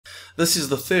This is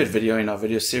the third video in our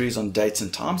video series on dates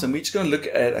and times, and we're just going to look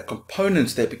at a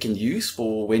component that we can use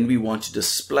for when we want to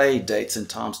display dates and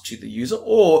times to the user,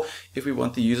 or if we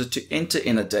want the user to enter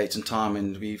in a date and time,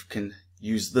 and we can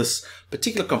use this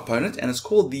particular component, and it's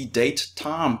called the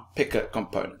TDateTimePicker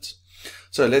component.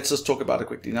 So let's just talk about it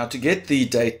quickly. Now, to get the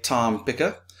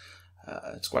TDateTimePicker,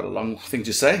 it's quite a long thing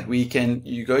to say. You can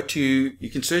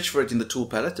search for it in the tool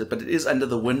palette, but it is under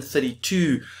the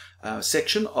Win32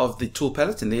 section of the tool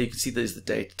palette, and there you can see there's the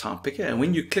TDateTimePicker, and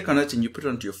when you click on it and you put it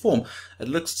onto your form, it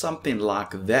looks something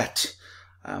like that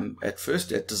at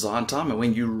first at design time, and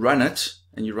when you run it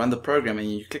and you run the program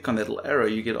and you click on that little arrow,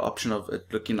 you get an option of it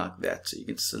looking like that, so you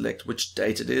can select which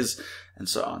date it is and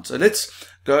so on. So let's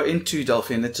go into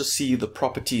Delphi and let's just see the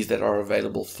properties that are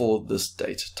available for this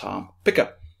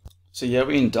TDateTimePicker. So here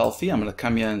we're in Delphi. I'm going to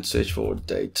come here and search for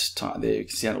date time. There you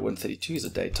can see under Win32 is a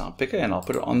TDateTimePicker, and I'll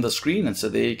put it on the screen, and so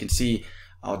there you can see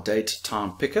our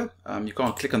TDateTimePicker. You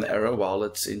can't click on the arrow while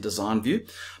it's in design view,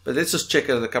 but let's just check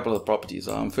out a couple of the properties.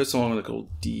 First of all, I'm going to call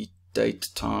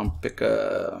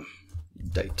TDateTimePicker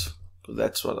date, because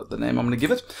that's what the name I'm going to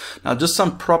give it. Now, just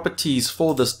some properties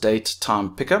for this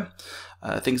TDateTimePicker,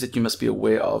 things that you must be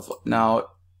aware of.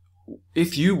 Now,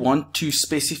 if you want to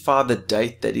specify the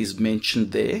date that is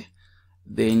mentioned there,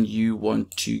 then you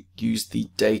want to use the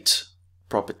date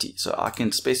property. So I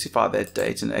can specify that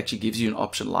date, and it actually gives you an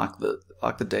option like the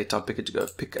TDateTimePicker to go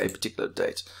pick a particular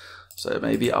date. So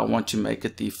maybe I want to make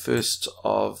it the 1st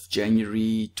of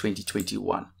January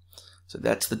 2021. So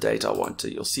that's the date I want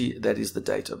to. You'll see that is the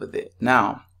date over there.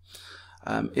 Now,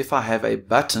 if I have a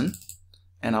button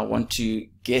and I want to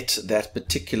get that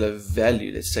particular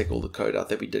value, let's take all the code out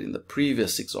that we did in the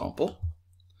previous example.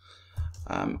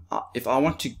 If I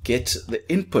want to get the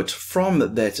input from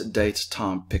that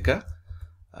TDateTimePicker,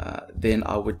 then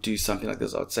I would do something like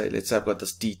this. I would say, let's say I've got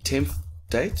this dTemp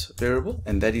date variable,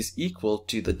 and that is equal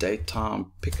to the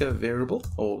TDateTimePicker variable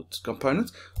or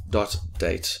component dot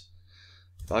date.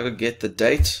 If I could get the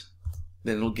date,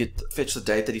 then it'll fetch the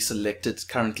date that is selected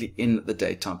currently in the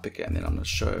TDateTimePicker, and then I'm going to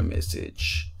show a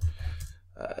message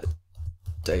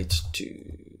date to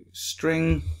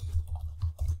string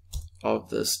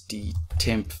of this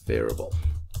dTemp variable.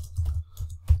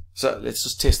 So let's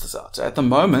just test this out. So at the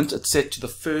moment it's set to the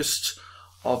 1st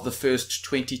of the 1st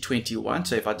 2021.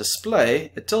 So if I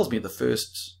display, it tells me the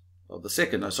 1st of the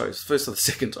 2nd. No, sorry, it's the 1st of the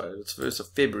 2nd. Sorry, it's 1st of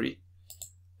February.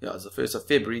 Yeah, it's the 1st of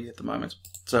February at the moment.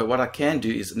 So what I can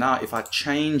do is now, if I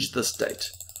change this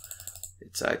date,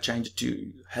 let's say I change it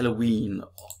to Halloween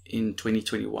in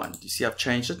 2021. You see I've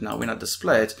changed it. Now when I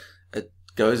display it, it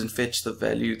goes and fetch the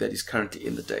value that is currently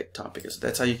in the TDateTimePicker. So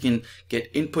that's how you can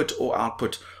get input or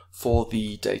output for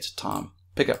the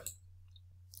TDateTimePicker.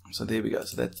 So there we go.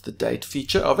 So that's the date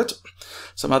feature of it.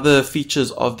 Some other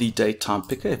features of the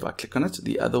TDateTimePicker, if I click on it,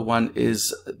 the other one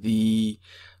is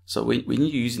so when you're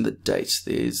using the dates,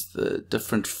 there's the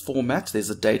different formats. There's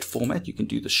a date format. You can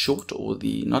do the short or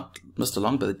the, not Mr.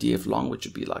 Long, but the DF long, which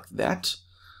would be like that.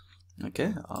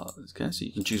 Okay, so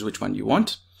you can choose which one you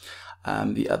want.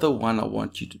 The other one I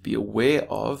want you to be aware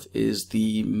of is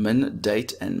the min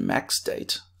date and max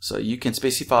date. So you can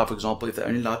specify, for example, if they're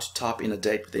only allowed to type in a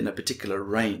date within a particular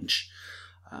range.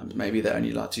 Maybe they're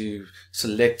only allowed to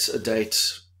select a date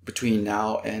between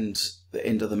now and the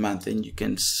end of the month, then you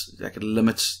can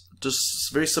limit,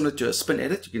 just very similar to a spin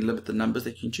edit, you can limit the numbers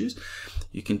that you can choose.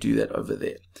 You can do that over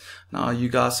there. Now you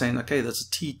guys saying, okay, that's a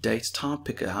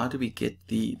TDateTimePicker, how do we get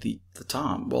the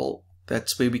time? Well,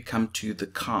 that's where we come to the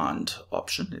kind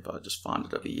option. If I just find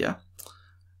it over here,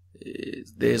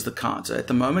 there's the kind. So at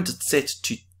the moment it's set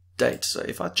to date, so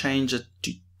if I change it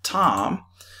to time,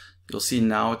 you'll see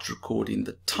now it's recording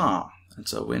the time. And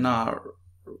so when I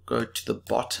go to the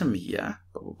bottom here,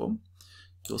 boom, boom,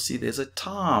 you'll see there's a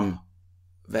time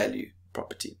value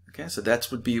property. Okay, so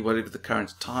that would be whatever the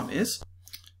current time is.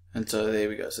 And so there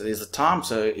we go. So there's the time.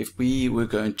 So if we were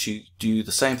going to do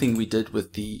the same thing we did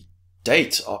with the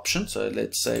date option, so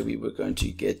let's say we were going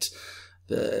to get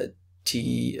the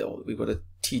we've got a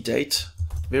TDate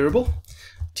variable.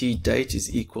 TDate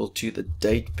is equal to the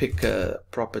TDatePicker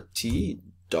property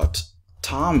dot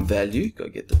time value. Go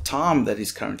get the time that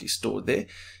is currently stored there,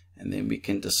 and then we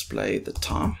can display the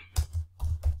time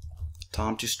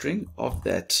to string of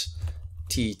that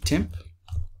ttemp.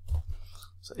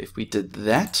 So if we did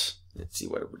that, let's see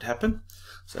what would happen.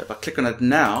 So if I click on it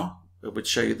now, it would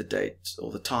show you the date or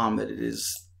the time that it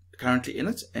is currently in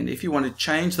it. And if you want to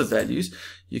change the values,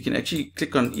 you can actually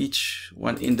click on each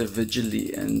one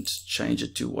individually and change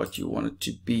it to what you want it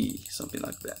to be, something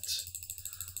like that.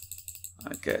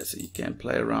 Okay, so you can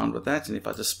play around with that, and if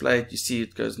I display it, you see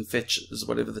it goes and fetches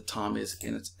whatever the time is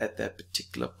in it at that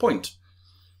particular point.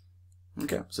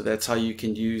 Okay, so that's how you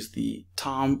can use the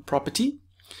time property.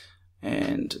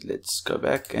 And let's go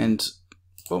back and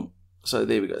boom. So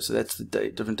there we go. So that's the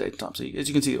date, different date and time. So as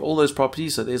you can see, all those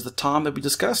properties. So there's the time that we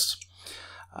discussed.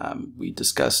 We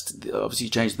discussed, obviously,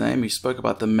 changed the name. We spoke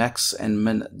about the max and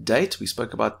min date. We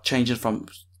spoke about changing from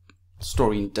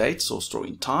storing dates or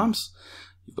storing times.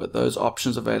 You've got those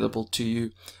options available to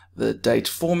you. The date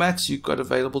formats you've got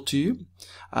available to you.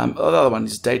 The other one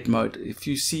is date mode. If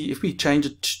we change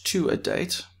it to a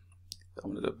date,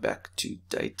 I'm going to go back to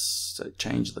dates. So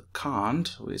change the can't.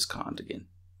 Where's can't again?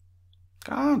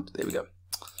 Can't. There we go.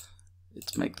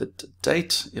 Let's make the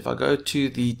date. If I go to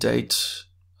the date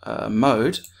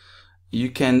mode, you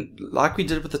can, like we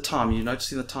did with the time, you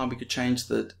notice in the time we could change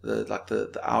the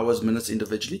hours, minutes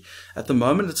individually. At the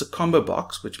moment it's a combo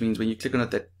box, which means when you click on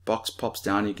it, that box pops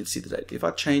down and you can see the date. If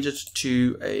I change it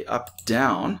to a up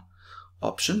down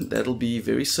option, that'll be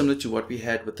very similar to what we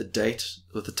had with the date,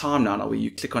 with the time now, where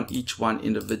you click on each one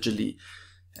individually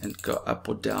and go up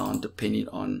or down depending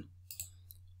on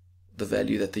the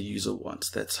value that the user wants.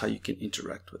 That's how you can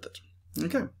interact with it.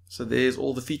 Okay, so there's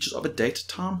all the features of a date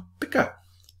time picker.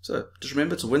 So just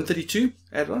remember, it's a Win32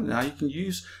 add-on. Now you can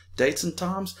use dates and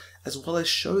times as well as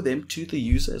show them to the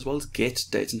user, as well as get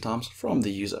dates and times from the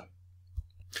user.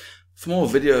 For more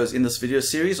videos in this video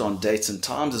series on dates and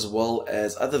times, as well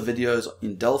as other videos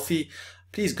in Delphi,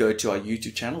 please go to our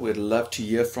YouTube channel. We'd love to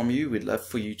hear from you. We'd love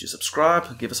for you to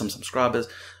subscribe, give us some subscribers.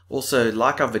 Also,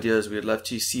 like our videos. We'd love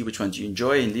to see which ones you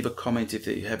enjoy, and leave a comment if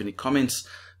you have any comments.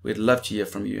 We'd love to hear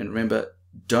from you. And remember,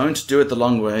 don't do it the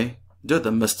long way. Do it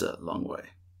the Mr. Long way.